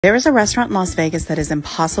There is a restaurant in Las Vegas that is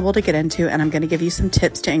impossible to get into, and I'm going to give you some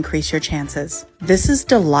tips to increase your chances. This is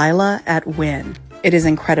Delilah at Wynn. It is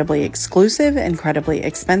incredibly exclusive, incredibly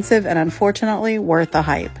expensive, and unfortunately worth the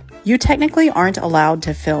hype. You technically aren't allowed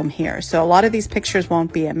to film here, so a lot of these pictures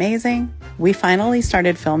won't be amazing. We finally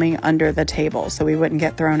started filming under the table so we wouldn't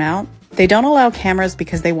get thrown out. They don't allow cameras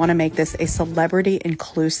because they want to make this a celebrity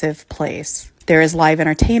inclusive place. There is live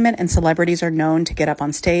entertainment, and celebrities are known to get up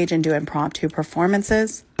on stage and do impromptu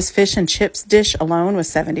performances. This fish and chips dish alone was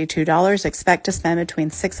 $72. Expect to spend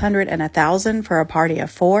between $600 and $1,000 for a party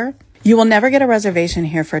of 4. You will never get a reservation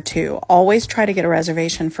here for 2. Always try to get a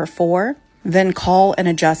reservation for 4, then call and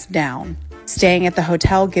adjust down. Staying at the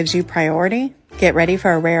hotel gives you priority. Get ready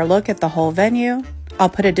for a rare look at the whole venue. I'll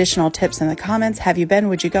put additional tips in the comments. Have you been?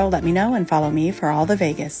 Would you go? Let me know and follow me for all the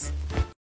Vegas.